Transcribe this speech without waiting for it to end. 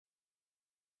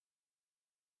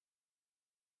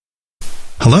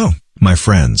Hello, my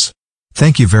friends.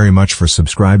 Thank you very much for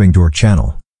subscribing to our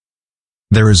channel.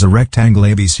 There is a rectangle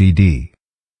ABCD.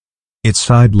 Its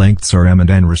side lengths are M and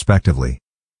N respectively.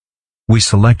 We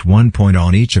select one point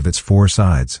on each of its four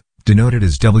sides, denoted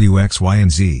as W, X, Y,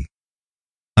 and Z.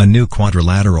 A new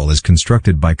quadrilateral is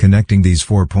constructed by connecting these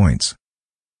 4 points.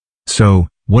 So,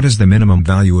 what is the minimum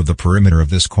value of the perimeter of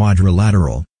this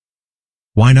quadrilateral?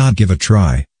 Why not give a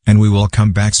try, and we will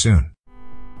come back soon.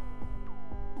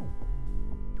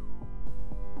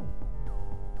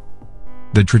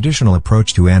 The traditional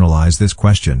approach to analyze this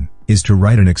question is to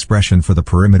write an expression for the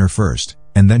perimeter first,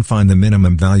 and then find the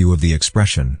minimum value of the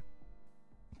expression.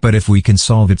 But if we can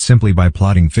solve it simply by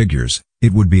plotting figures,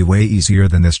 it would be way easier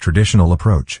than this traditional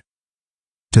approach.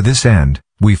 To this end,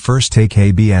 we first take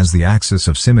AB as the axis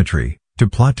of symmetry, to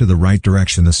plot to the right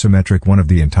direction the symmetric one of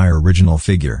the entire original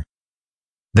figure.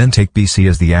 Then take BC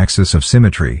as the axis of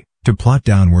symmetry, to plot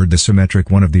downward the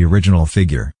symmetric one of the original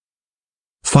figure.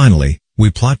 Finally, we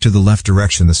plot to the left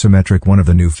direction the symmetric one of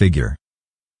the new figure.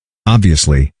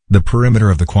 Obviously, the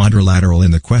perimeter of the quadrilateral in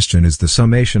the question is the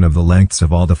summation of the lengths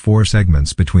of all the 4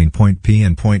 segments between point P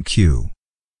and point Q.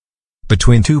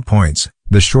 Between 2 points,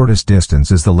 the shortest distance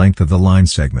is the length of the line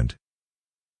segment.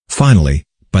 Finally,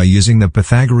 by using the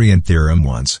Pythagorean theorem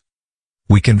once,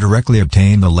 we can directly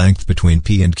obtain the length between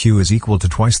P and Q is equal to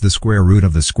twice the square root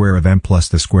of the square of M plus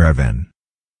the square of N.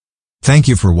 Thank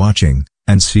you for watching,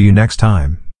 and see you next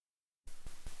time.